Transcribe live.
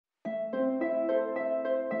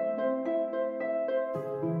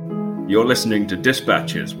You're listening to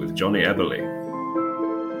Dispatches with Johnny Eberly.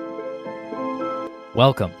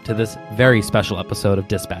 Welcome to this very special episode of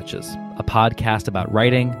Dispatches, a podcast about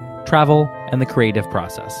writing, travel, and the creative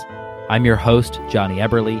process. I'm your host, Johnny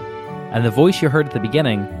Eberly, and the voice you heard at the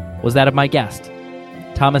beginning was that of my guest.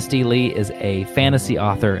 Thomas D. Lee is a fantasy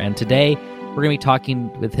author, and today we're going to be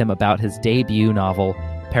talking with him about his debut novel,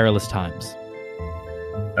 Perilous Times.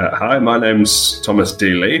 Hi, my name's Thomas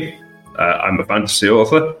D. Lee. I'm a fantasy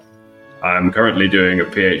author. I'm currently doing a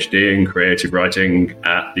PhD in creative writing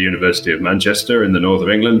at the University of Manchester in the north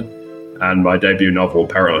of England, and my debut novel,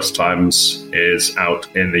 Perilous Times, is out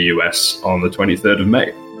in the US on the 23rd of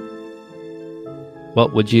May. Well,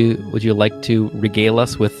 would you like to regale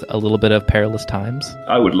us with a little bit of Perilous Times?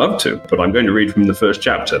 I would love to, but I'm going to read from the first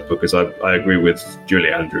chapter because I agree with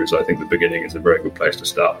Julie Andrews. I think the beginning is a very good place to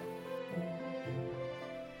start.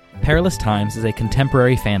 Perilous Times is a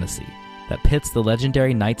contemporary fantasy that pits the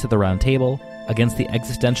legendary Knights of the Round Table against the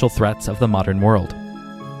existential threats of the modern world.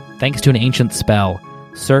 Thanks to an ancient spell,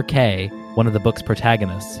 Sir Kay, one of the book's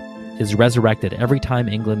protagonists, is resurrected every time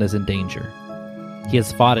England is in danger. He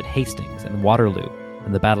has fought at Hastings and Waterloo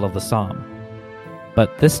in the Battle of the Somme.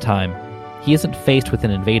 But this time, he isn't faced with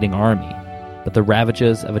an invading army, but the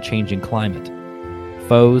ravages of a changing climate,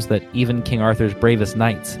 foes that even King Arthur's bravest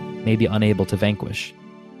knights may be unable to vanquish.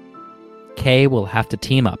 Kay will have to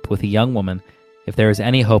team up with a young woman if there is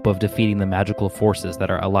any hope of defeating the magical forces that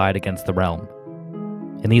are allied against the realm.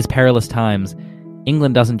 In these perilous times,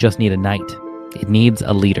 England doesn't just need a knight, it needs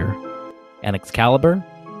a leader. And Excalibur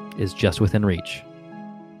is just within reach.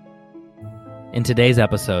 In today's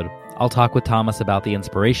episode, I'll talk with Thomas about the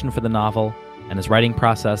inspiration for the novel and his writing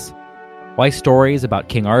process, why stories about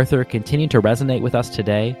King Arthur continue to resonate with us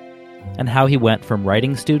today, and how he went from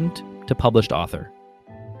writing student to published author.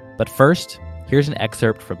 But first, here's an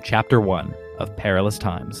excerpt from Chapter 1 of Perilous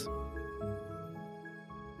Times.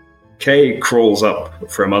 Kay crawls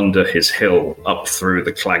up from under his hill up through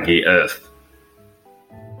the claggy earth.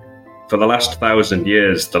 For the last 1,000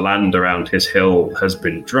 years, the land around his hill has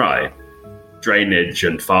been dry. Drainage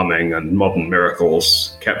and farming and modern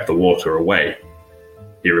miracles kept the water away.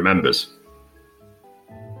 He remembers.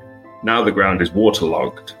 Now the ground is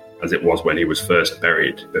waterlogged, as it was when he was first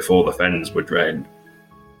buried, before the fens were drained.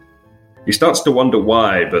 He starts to wonder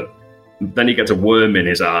why, but then he gets a worm in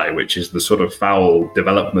his eye, which is the sort of foul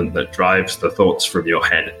development that drives the thoughts from your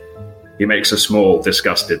head. He makes a small,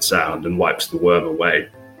 disgusted sound and wipes the worm away.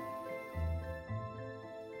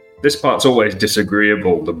 This part's always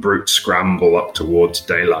disagreeable, the brute scramble up towards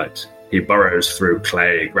daylight. He burrows through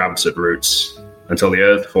clay, grabs at roots, until the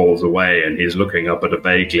earth falls away and he's looking up at a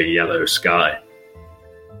vaguely yellow sky.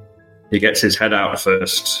 He gets his head out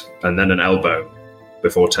first, and then an elbow,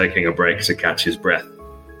 before taking a break to catch his breath.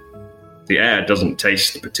 The air doesn't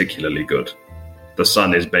taste particularly good. The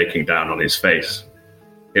sun is baking down on his face.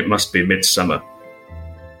 It must be midsummer.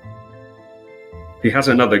 He has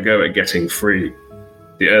another go at getting free.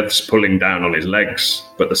 The earth's pulling down on his legs,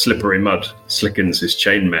 but the slippery mud slickens his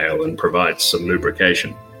chainmail and provides some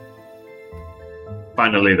lubrication.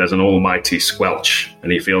 Finally, there's an almighty squelch,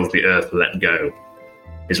 and he feels the earth let go.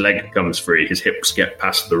 His leg comes free, his hips get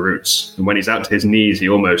past the roots, and when he's out to his knees, he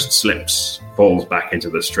almost slips, falls back into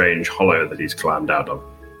the strange hollow that he's climbed out of.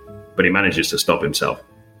 But he manages to stop himself.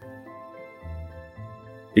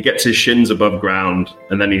 He gets his shins above ground,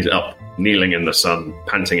 and then he's up, kneeling in the sun,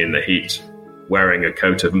 panting in the heat, wearing a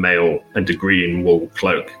coat of mail and a green wool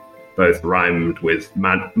cloak, both rhymed with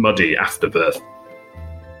muddy afterbirth.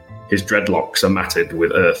 His dreadlocks are matted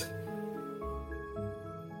with earth.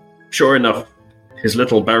 Sure enough, his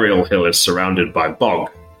little burial hill is surrounded by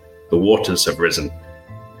bog. The waters have risen.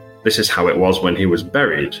 This is how it was when he was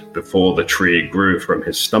buried, before the tree grew from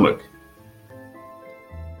his stomach.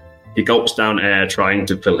 He gulps down air, trying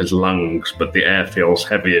to fill his lungs, but the air feels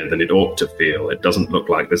heavier than it ought to feel. It doesn't look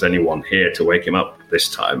like there's anyone here to wake him up this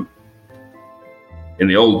time. In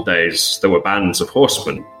the old days, there were bands of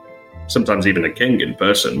horsemen, sometimes even a king in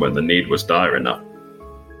person when the need was dire enough.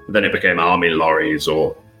 Then it became army lorries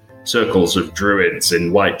or circles of druids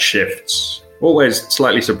in white shifts, always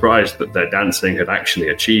slightly surprised that their dancing had actually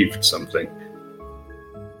achieved something.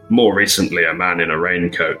 More recently, a man in a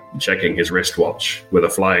raincoat checking his wristwatch with a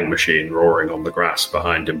flying machine roaring on the grass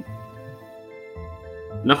behind him.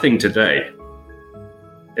 Nothing today.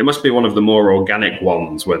 It must be one of the more organic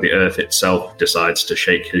ones where the earth itself decides to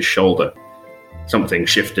shake his shoulder, something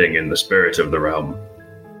shifting in the spirit of the realm.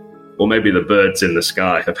 Or maybe the birds in the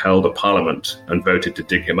sky have held a parliament and voted to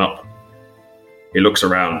dig him up. He looks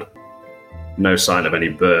around. No sign of any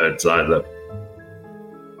birds either.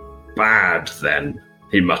 Bad, then,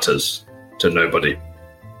 he mutters to nobody.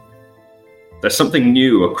 There's something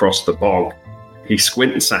new across the bog. He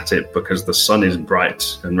squints at it because the sun is bright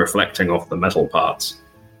and reflecting off the metal parts.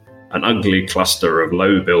 An ugly cluster of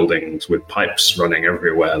low buildings with pipes running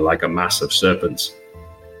everywhere like a mass of serpents.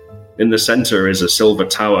 In the center is a silver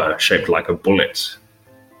tower shaped like a bullet.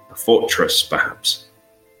 A fortress, perhaps.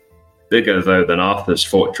 Bigger, though, than Arthur's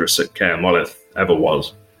fortress at Caer Molith ever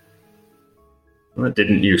was. It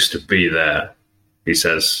didn't used to be there, he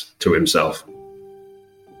says to himself.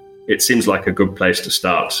 It seems like a good place to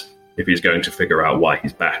start if he's going to figure out why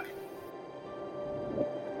he's back.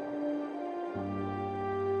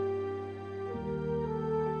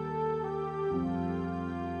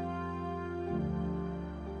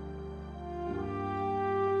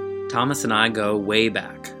 Thomas and I go way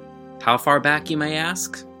back. How far back, you may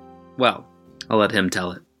ask? Well, I'll let him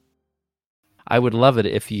tell it. I would love it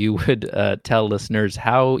if you would tell listeners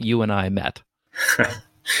how you and I met.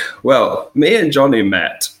 Well, me and Johnny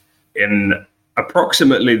met in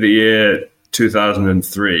approximately the year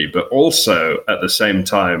 2003, but also at the same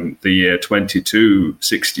time, the year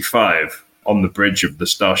 2265, on the bridge of the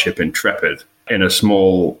Starship Intrepid, in a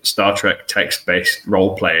small Star Trek text-based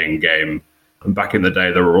role-playing game. And back in the day,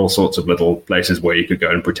 there were all sorts of little places where you could go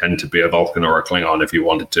and pretend to be a Vulcan or a Klingon if you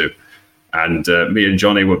wanted to. And me and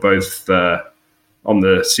Johnny were both on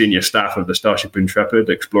the senior staff of the Starship Intrepid,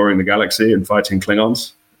 exploring the galaxy and fighting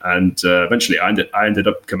Klingons. And eventually I ended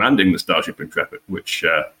up commanding the Starship Intrepid, which,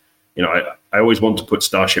 I always want to put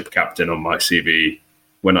Starship Captain on my CV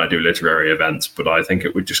when I do literary events, but I think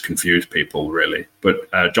it would just confuse people, really. But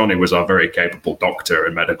Johnny was our very capable doctor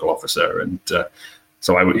and medical officer, and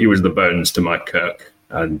so he was the bones to my Kirk,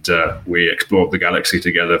 and we explored the galaxy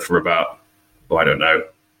together for about,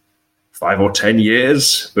 5 or 10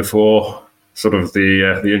 years before sort of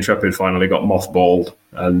the Intrepid finally got mothballed,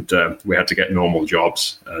 and we had to get normal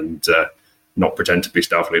jobs and not pretend to be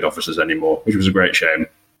Starfleet officers anymore, which was a great shame.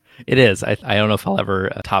 It is. I don't know if I'll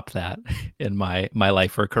ever top that in my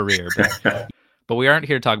life or career. But we aren't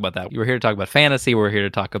here to talk about that. We're here to talk about fantasy. We're here to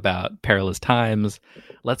talk about Perilous Times.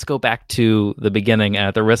 Let's go back to the beginning.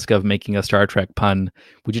 At the risk of making a Star Trek pun,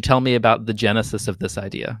 would you tell me about the genesis of this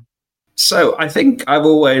idea? So I think I've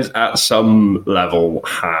always, at some level,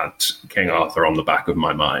 had King Arthur on the back of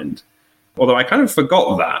my mind. Although I kind of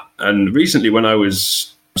forgot that. And recently, when I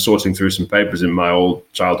was sorting through some papers in my old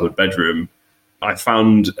childhood bedroom, I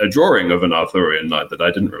found a drawing of an Arthurian knight that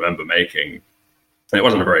I didn't remember making. And it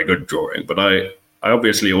wasn't a very good drawing, but I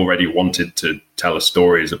obviously already wanted to tell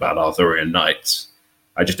stories about Arthurian knights.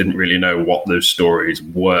 I just didn't really know what those stories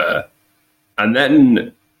were. And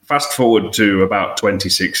then fast forward to about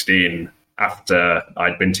 2016, after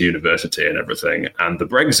I'd been to university and everything, and the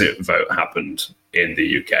Brexit vote happened in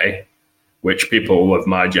the UK, which people of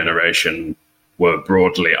my generation were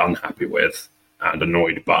broadly unhappy with and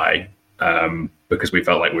annoyed by, because we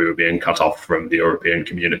felt like we were being cut off from the European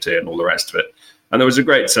community and all the rest of it. And there was a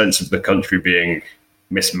great sense of the country being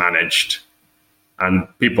mismanaged, and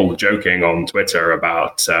people joking on Twitter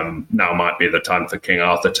about now might be the time for King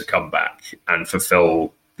Arthur to come back and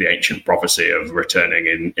fulfill the ancient prophecy of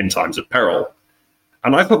returning in times of peril.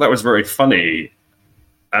 And I thought that was very funny.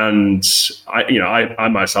 And I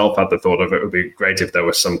myself had the thought of it would be great if there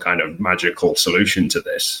was some kind of magical solution to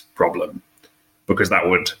this problem, because that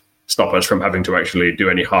would stop us from having to actually do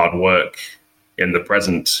any hard work in the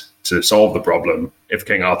present to solve the problem if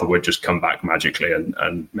King Arthur would just come back magically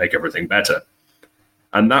and make everything better.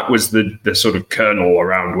 And that was the sort of kernel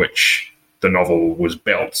around which the novel was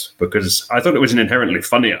built, because I thought it was an inherently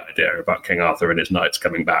funny idea about King Arthur and his knights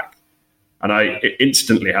coming back. And I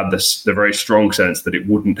instantly had the very strong sense that it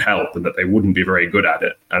wouldn't help and that they wouldn't be very good at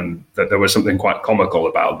it, and that there was something quite comical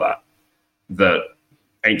about that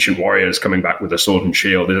ancient warriors coming back with a sword and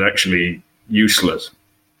shield is actually useless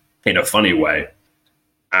in a funny way.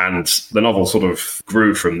 And the novel sort of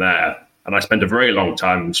grew from there. And I spent a very long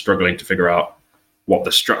time struggling to figure out what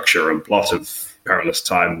the structure and plot of Perilous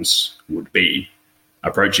Times would be,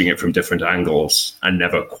 approaching it from different angles and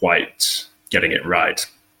never quite getting it right.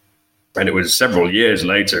 And it was several years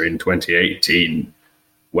later, in 2018,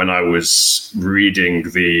 when I was reading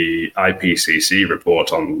the IPCC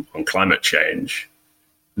report on climate change,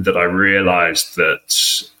 that I realized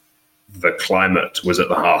that the climate was at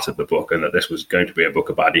the heart of the book, and that this was going to be a book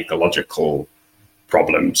about ecological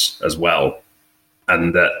problems as well.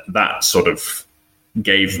 And that sort of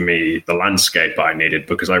gave me the landscape I needed,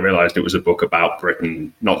 because I realized it was a book about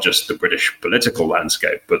Britain, not just the British political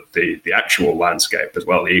landscape, but the actual landscape as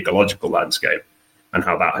well, the ecological landscape, and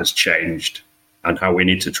how that has changed, and how we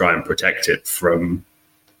need to try and protect it from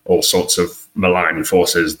all sorts of malign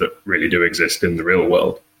forces that really do exist in the real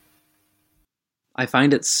world. I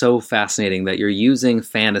find it so fascinating that you're using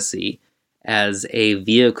fantasy as a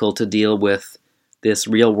vehicle to deal with this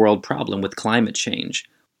real-world problem with climate change.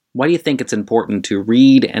 Why do you think it's important to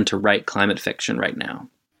read and to write climate fiction right now?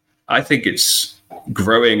 I think it's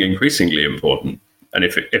growing increasingly important. And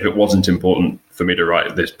if it wasn't important for me to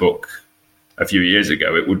write this book a few years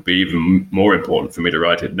ago, it would be even more important for me to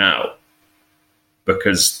write it now.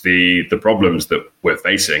 Because the problems that we're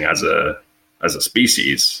facing as a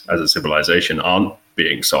species, as a civilization, aren't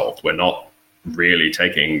being solved. We're not really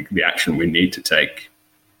taking the action we need to take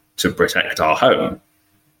to protect our home.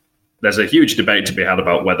 There's a huge debate to be had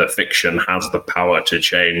about whether fiction has the power to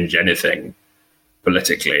change anything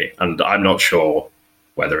politically, and I'm not sure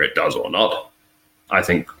whether it does or not. I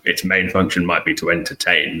think its main function might be to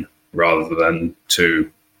entertain rather than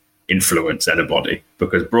to influence anybody,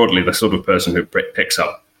 because broadly the sort of person who picks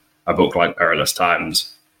up a book like Perilous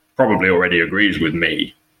Times probably already agrees with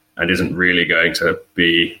me and isn't really going to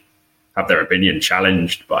have their opinion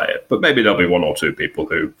challenged by it. But maybe there'll be one or two people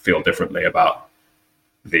who feel differently about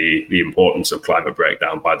the importance of climate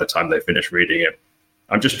breakdown by the time they finish reading it.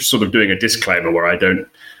 I'm just sort of doing a disclaimer where I don't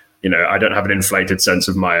have an inflated sense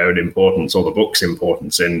of my own importance or the book's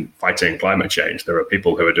importance in fighting climate change. There are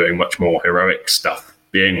people who are doing much more heroic stuff,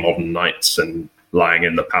 being modern knights and lying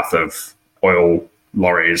in the path of oil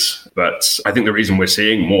lorries. But I think the reason we're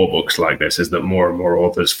seeing more books like this is that more and more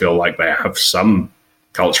authors feel like they have some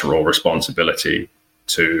cultural responsibility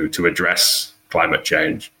to address climate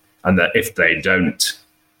change, and that if they don't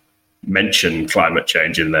mention climate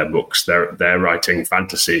change in their books, they're writing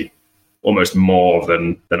fantasy almost more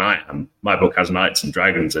than I am. My book has knights and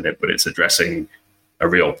dragons in it, but it's addressing a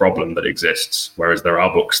real problem that exists, whereas there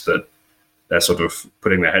are books that they're sort of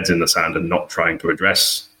putting their heads in the sand and not trying to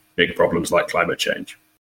address big problems like climate change.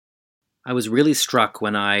 I was really struck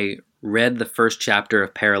when I read the first chapter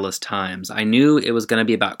of Perilous Times. I knew it was going to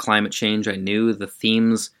be about climate change. I knew the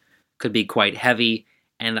themes could be quite heavy,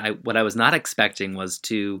 and what I was not expecting was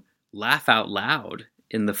to laugh out loud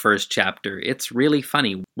in the first chapter. It's really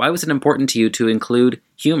funny. Why was it important to you to include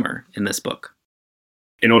humor in this book?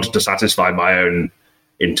 In order to satisfy my own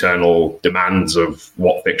internal demands of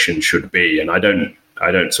what fiction should be, and I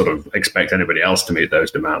don't sort of expect anybody else to meet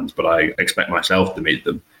those demands, but I expect myself to meet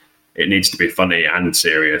them. It needs to be funny and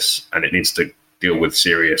serious, and it needs to deal with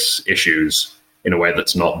serious issues in a way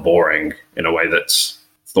that's not boring, in a way that's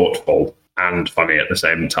thoughtful and funny at the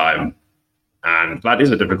same time. And that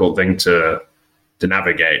is a difficult thing to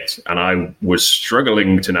navigate. And I was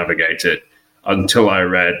struggling to navigate it until I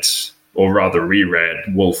read, or rather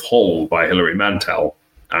reread, Wolf Hall by Hilary Mantel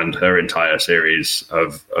and her entire series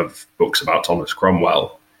of books about Thomas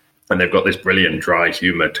Cromwell. And they've got this brilliant dry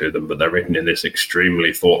humor to them, but they're written in this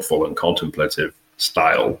extremely thoughtful and contemplative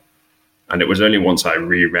style. And it was only once I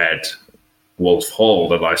reread Wolf Hall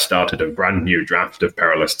that I started a brand new draft of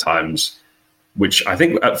Perilous Times, which I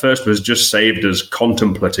think at first was just saved as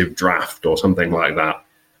contemplative draft or something like that.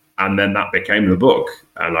 And then that became the book,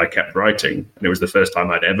 and I kept writing. And it was the first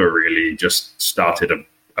time I'd ever really just started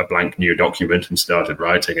a blank new document and started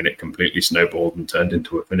writing, and it completely snowballed and turned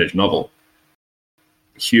into a finished novel.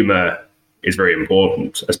 Humor is very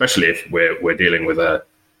important, especially if we're dealing with a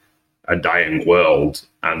dying world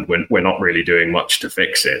and we're not really doing much to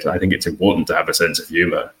fix it. I think it's important to have a sense of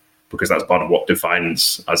humor, because that's part of what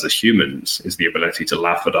defines us as humans, is the ability to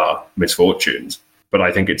laugh at our misfortunes. But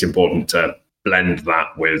I think it's important to blend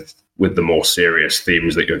that with the more serious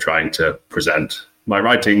themes that you're trying to present. My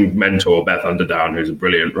writing mentor, Beth Underdown, who's a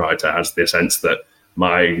brilliant writer, has the sense that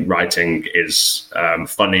my writing is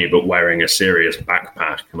funny but wearing a serious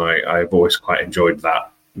backpack. And I've always quite enjoyed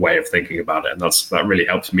that way of thinking about it. And that really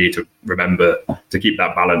helps me to remember to keep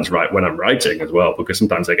that balance right when I'm writing as well, because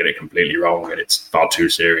sometimes I get it completely wrong and it's far too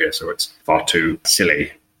serious or it's far too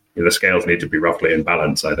silly. The scales need to be roughly in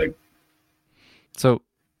balance, I think. So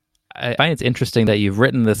I find it's interesting that you've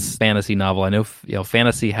written this fantasy novel. I know,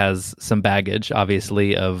 fantasy has some baggage,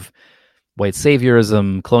 obviously, of white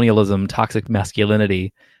saviorism, colonialism, toxic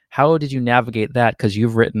masculinity. How did you navigate that? Because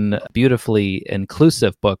you've written a beautifully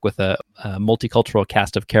inclusive book with a multicultural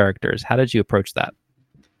cast of characters. How did you approach that?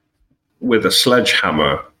 With a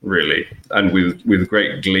sledgehammer, really, and with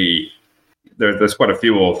great glee. There's quite a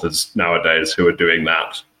few authors nowadays who are doing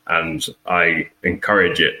that, and I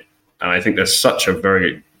encourage it. And I think there's such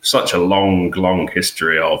a long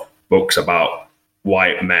history of books about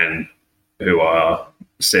white men who are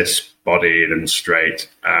cis-bodied and straight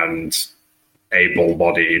and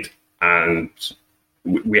able-bodied, and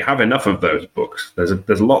we have enough of those books.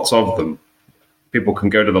 There's lots of them. People can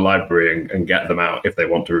go to the library and get them out if they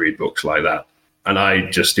want to read books like that. And I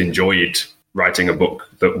just enjoyed writing a book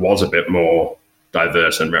that was a bit more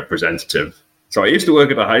diverse and representative. So I used to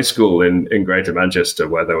work at a high school in Greater Manchester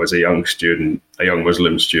where there was a young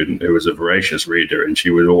Muslim student who was a voracious reader, and she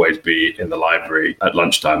would always be in the library at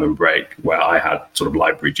lunchtime and break, where I had sort of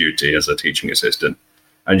library duty as a teaching assistant.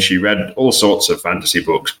 And she read all sorts of fantasy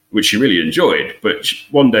books, which she really enjoyed. But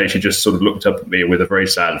one day she just sort of looked up at me with a very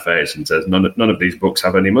sad face and says, none of these books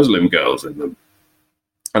have any Muslim girls in them.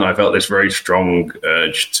 And I felt this very strong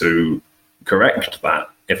urge to correct that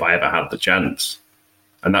if I ever had the chance.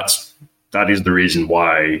 And that is the reason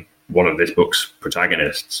why one of this book's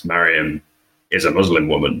protagonists, Mariam, is a Muslim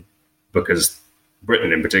woman, because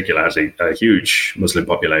Britain in particular has a huge Muslim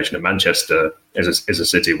population, and Manchester is a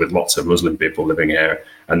city with lots of Muslim people living here,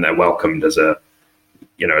 and they're welcomed as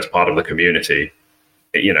as part of the community.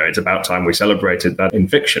 It's about time we celebrated that in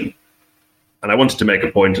fiction. And I wanted to make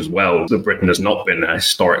a point as well that Britain has not been a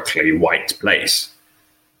historically white place.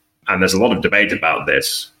 And there's a lot of debate about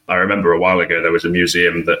this. I remember a while ago there was a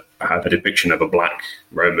museum that had a depiction of a black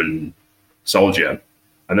Roman soldier.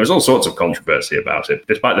 And there was all sorts of controversy about it,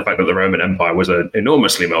 despite the fact that the Roman Empire was an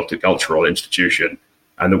enormously multicultural institution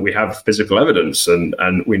and that we have physical evidence. And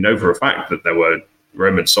we know for a fact that there were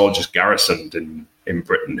Roman soldiers garrisoned in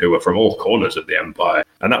Britain who were from all corners of the empire.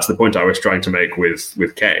 And that's the point I was trying to make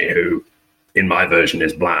with Kay, who in my version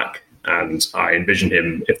is black. And I envision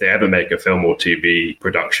him, if they ever make a film or TV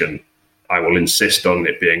production, I will insist on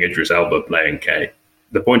it being Idris Elba playing Kay.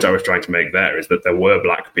 The point I was trying to make there is that there were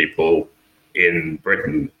black people in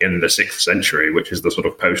Britain in the 6th century, which is the sort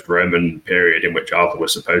of post-Roman period in which Arthur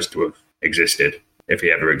was supposed to have existed, if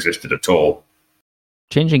he ever existed at all.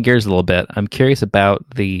 Changing gears a little bit, I'm curious about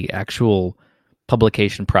the actual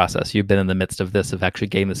publication process. You've been in the midst of this, of actually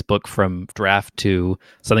getting this book from draft to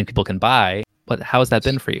something people can buy. But how has that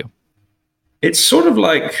been for you? It's sort of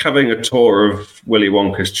like having a tour of Willy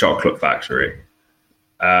Wonka's chocolate factory,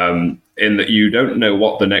 in that you don't know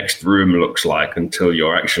what the next room looks like until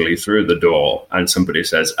you're actually through the door and somebody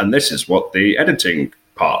says, and this is what the editing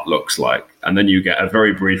part looks like. And then you get a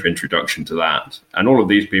very brief introduction to that. And all of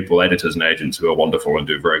these people, editors and agents who are wonderful and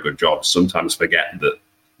do very good jobs, sometimes forget that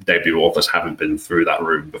debut authors haven't been through that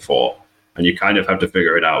room before. And you kind of have to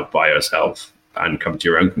figure it out by yourself and come to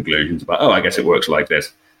your own conclusions about, I guess it works like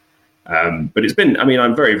this. But it's been,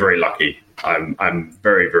 I'm very, very lucky. I'm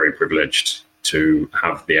very, very privileged to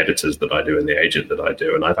have the editors that I do and the agent that I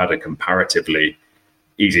do. And I've had a comparatively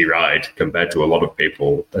easy ride compared to a lot of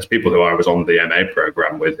people. There's people who I was on the MA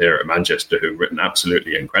program with here at Manchester who've written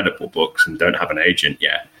absolutely incredible books and don't have an agent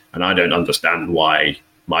yet. And I don't understand why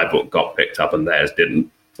my book got picked up and theirs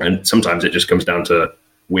didn't. And sometimes it just comes down to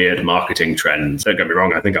weird marketing trends. Don't get me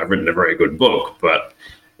wrong, I think I've written a very good book, but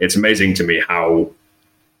it's amazing to me how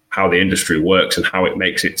the industry works and how it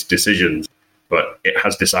makes its decisions. But it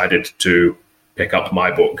has decided to pick up my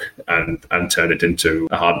book and turn it into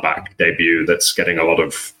a hardback debut that's getting a lot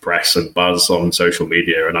of press and buzz on social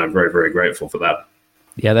media, and I'm very, very grateful for that.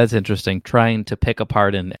 Yeah, that's interesting. Trying to pick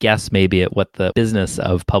apart and guess maybe at what the business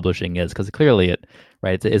of publishing is, because clearly it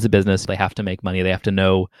is a business. They have to make money. They have to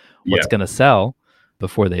know what's going to sell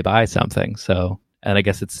before they buy something. So, and I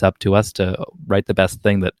guess it's up to us to write the best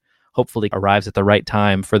thing that hopefully arrives at the right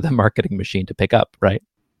time for the marketing machine to pick up, right?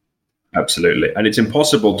 Absolutely. And it's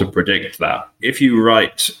impossible to predict that. If you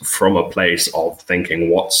write from a place of thinking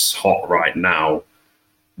what's hot right now,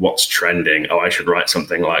 what's trending, I should write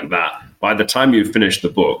something like that. By the time you've finished the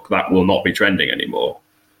book, that will not be trending anymore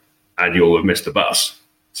and you'll have missed the bus.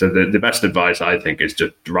 So the best advice, I think, is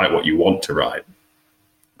to write what you want to write,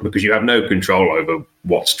 because you have no control over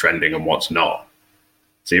what's trending and what's not.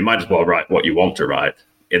 So you might as well write what you want to write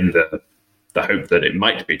in the hope that it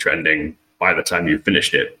might be trending by the time you've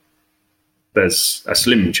finished it. There's a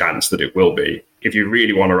slim chance that it will be. If you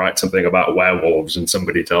really want to write something about werewolves and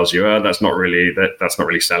somebody tells you, that's not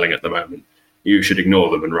really selling at the moment, you should ignore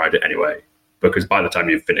them and write it anyway, because by the time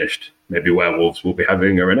you've finished, maybe werewolves will be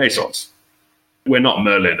having a renaissance. We're not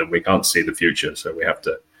Merlin and we can't see the future, so we have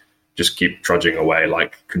to just keep trudging away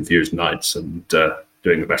like confused knights and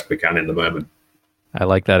doing the best we can in the moment. I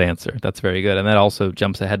like that answer. That's very good. And that also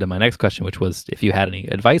jumps ahead to my next question, which was if you had any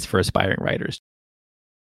advice for aspiring writers.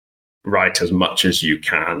 Write as much as you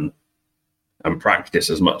can and practice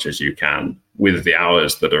as much as you can with the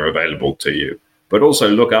hours that are available to you, but also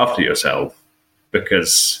look after yourself,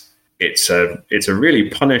 because it's a really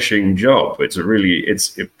punishing job.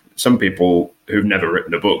 Some people who've never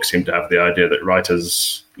written a book seem to have the idea that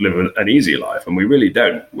writers live an easy life, and we really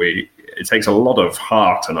don't. It takes a lot of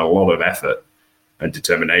heart and a lot of effort and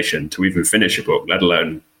determination to even finish a book, let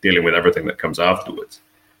alone dealing with everything that comes afterwards.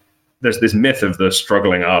 there's this myth of the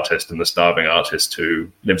struggling artist and the starving artist who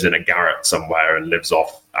lives in a garret somewhere and lives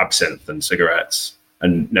off absinthe and cigarettes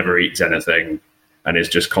and never eats anything and is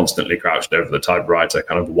just constantly crouched over the typewriter,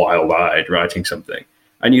 kind of wild-eyed, writing something.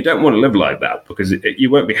 And you don't want to live like that because you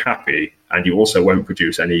won't be happy and you also won't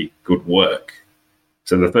produce any good work.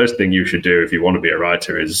 So the first thing you should do if you want to be a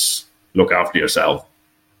writer is look after yourself.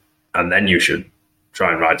 And then you should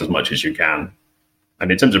try and write as much as you can.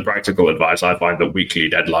 And in terms of practical advice, I find that weekly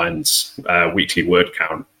deadlines, weekly word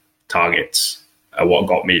count targets are what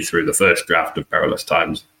got me through the first draft of Perilous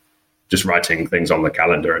Times. Just writing things on the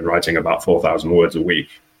calendar and writing about 4,000 words a week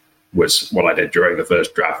was what I did during the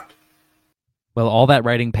first draft. Well, all that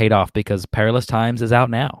writing paid off because Perilous Times is out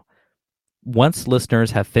now. Once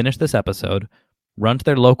listeners have finished this episode, run to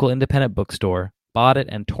their local independent bookstore, bought it,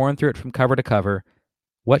 and torn through it from cover to cover,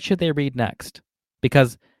 what should they read next?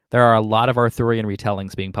 Because there are a lot of Arthurian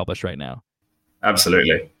retellings being published right now.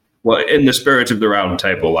 Absolutely. Well, in the spirit of the Round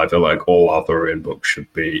Table, I feel like all Arthurian books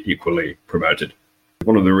should be equally promoted.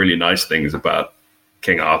 One of the really nice things about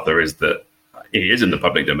King Arthur is that he is in the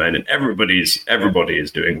public domain, and everybody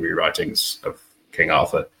is doing rewritings of King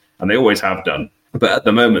Arthur, and they always have done. But at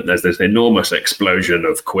the moment, there's this enormous explosion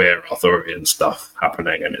of queer Arthurian stuff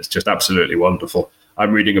happening, and it's just absolutely wonderful.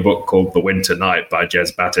 I'm reading a book called The Winter Knight by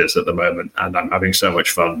Jez Battis at the moment, and I'm having so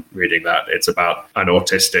much fun reading that. It's about an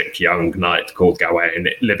autistic young knight called Gawain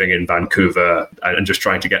living in Vancouver and just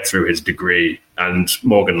trying to get through his degree. And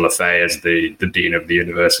Morgan Le Fay is the dean of the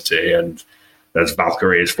university, and there's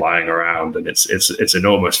Valkyries flying around, and it's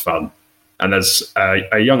enormous fun. And there's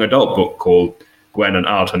a young adult book called Gwen and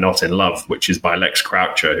Art Are Not in Love, which is by Lex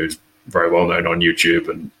Croucher, who's very well known on YouTube,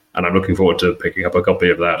 and I'm looking forward to picking up a copy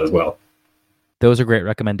of that as well. Those are great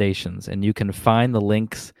recommendations, and you can find the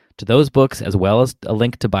links to those books as well as a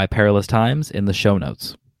link to buy Perilous Times in the show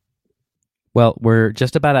notes. Well, we're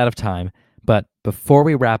just about out of time, but before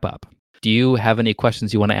we wrap up, do you have any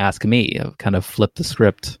questions you want to ask me? Kind of flip the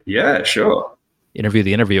script. Yeah, sure. Interview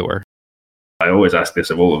the interviewer. I always ask this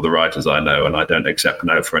of all of the writers I know, and I don't accept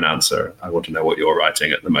no for an answer. I want to know what you're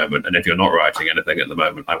writing at the moment. And if you're not writing anything at the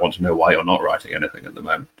moment, I want to know why you're not writing anything at the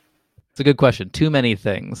moment. It's a good question. Too many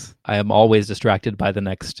things. I am always distracted by the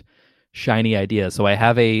next shiny idea. So I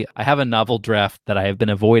have a novel draft that I have been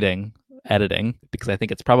avoiding editing because I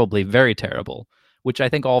think it's probably very terrible, which I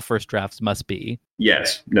think all first drafts must be.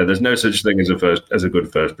 Yes. No, there's no such thing as a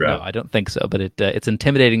good first draft. No, I don't think so. But it's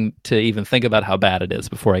intimidating to even think about how bad it is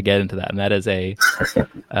before I get into that. And that is a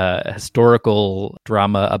historical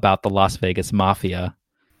drama about the Las Vegas Mafia.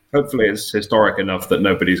 Hopefully it's historic enough that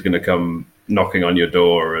nobody's going to come knocking on your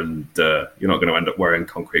door and you're not going to end up wearing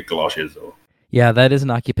concrete galoshes. Yeah, that is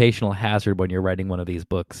an occupational hazard when you're writing one of these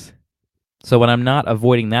books. So when I'm not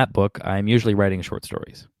avoiding that book, I'm usually writing short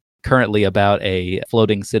stories. Currently about a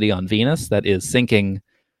floating city on Venus that is sinking,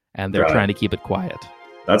 and they're trying to keep it quiet.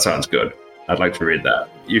 That sounds good. I'd like to read that.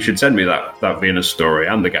 You should send me that Venus story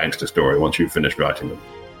and the gangster story once you've finished writing them.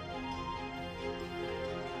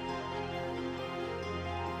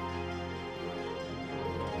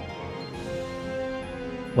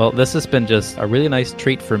 Well, this has been just a really nice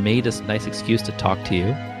treat for me, just a nice excuse to talk to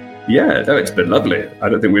you. Yeah, no, it's been lovely. I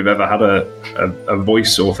don't think we've ever had a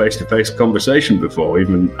voice or face-to-face conversation before,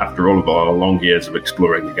 even after all of our long years of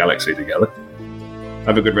exploring the galaxy together.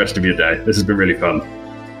 Have a good rest of your day. This has been really fun.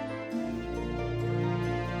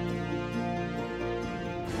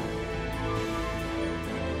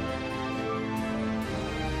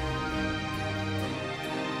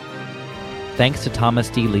 Thanks to Thomas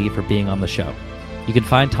D. Lee for being on the show. You can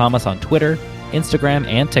find Thomas on Twitter, Instagram,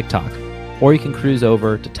 and TikTok, or you can cruise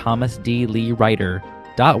over to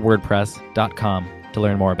thomasdleewriter.wordpress.com to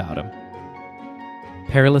learn more about him.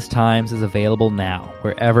 Perilous Times is available now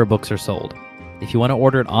wherever books are sold. If you want to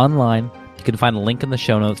order it online, you can find a link in the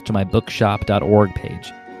show notes to my bookshop.org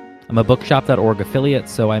page. I'm a bookshop.org affiliate,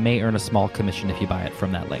 so I may earn a small commission if you buy it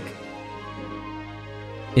from that link.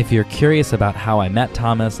 If you're curious about how I met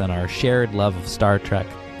Thomas and our shared love of Star Trek,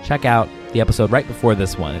 check out the episode right before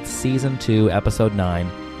this one. It's Season 2, Episode 9,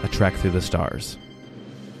 A Trek Through the Stars.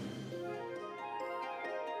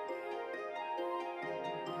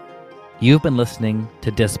 You've been listening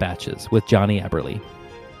to Dispatches with Johnny Eberly.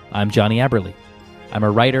 I'm Johnny Eberly. I'm a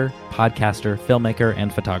writer, podcaster, filmmaker,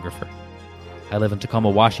 and photographer. I live in Tacoma,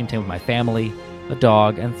 Washington with my family, a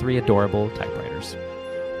dog, and 3 adorable typewriters.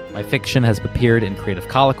 My fiction has appeared in Creative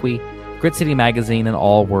Colloquy, Grit City Magazine, and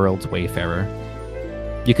All Worlds Wayfarer.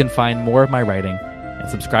 You can find more of my writing and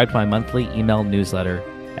subscribe to my monthly email newsletter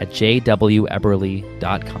at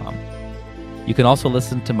jweberly.com. You can also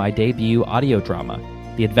listen to my debut audio drama,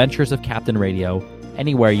 The Adventures of Captain Radio,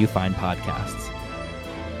 anywhere you find podcasts.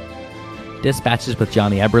 Dispatches with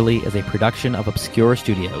Johnny Eberly is a production of Obscure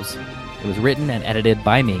Studios. It was written and edited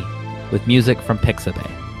by me, with music from Pixabay.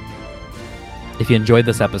 If you enjoyed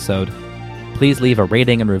this episode, please leave a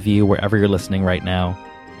rating and review wherever you're listening right now,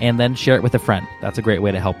 and then share it with a friend. That's a great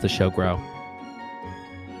way to help the show grow.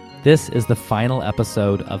 This is the final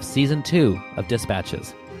episode of Season 2 of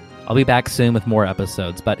Dispatches. I'll be back soon with more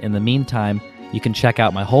episodes, but in the meantime, you can check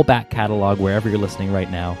out my whole back catalog wherever you're listening right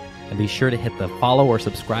now, and be sure to hit the follow or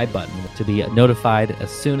subscribe button to be notified as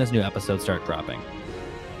soon as new episodes start dropping.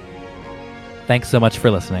 Thanks so much for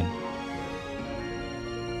listening.